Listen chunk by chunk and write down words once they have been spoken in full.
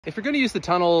If you're going to use the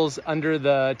tunnels under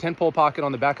the 10-pole pocket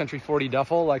on the backcountry 40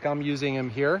 duffel, like I'm using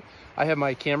them here, I have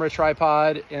my camera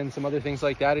tripod and some other things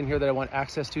like that in here that I want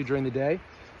access to during the day.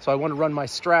 So I want to run my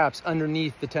straps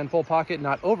underneath the 10-pole pocket,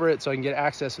 not over it, so I can get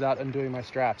access without undoing my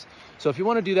straps. So if you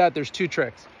want to do that, there's two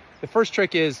tricks. The first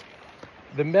trick is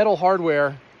the metal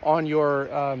hardware on your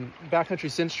backcountry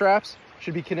cinch straps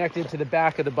should be connected to the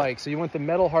back of the bike. So you want the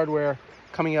metal hardware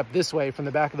coming up this way from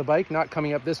the back of the bike, not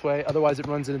coming up this way, otherwise it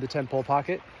runs into the 10-pole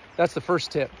pocket. That's the first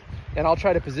tip. And I'll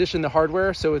try to position the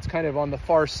hardware so it's kind of on the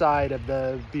far side of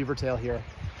the beaver tail here.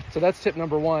 So that's tip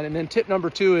number one. And then tip number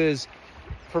two is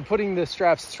for putting the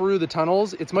straps through the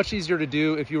tunnels, it's much easier to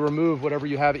do if you remove whatever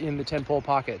you have in the 10-pole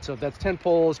pocket. So if that's 10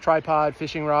 poles, tripod,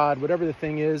 fishing rod, whatever the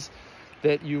thing is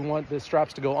that you want the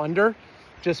straps to go under,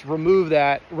 just remove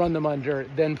that, run them under,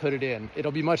 then put it in.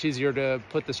 It'll be much easier to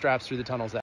put the straps through the tunnels that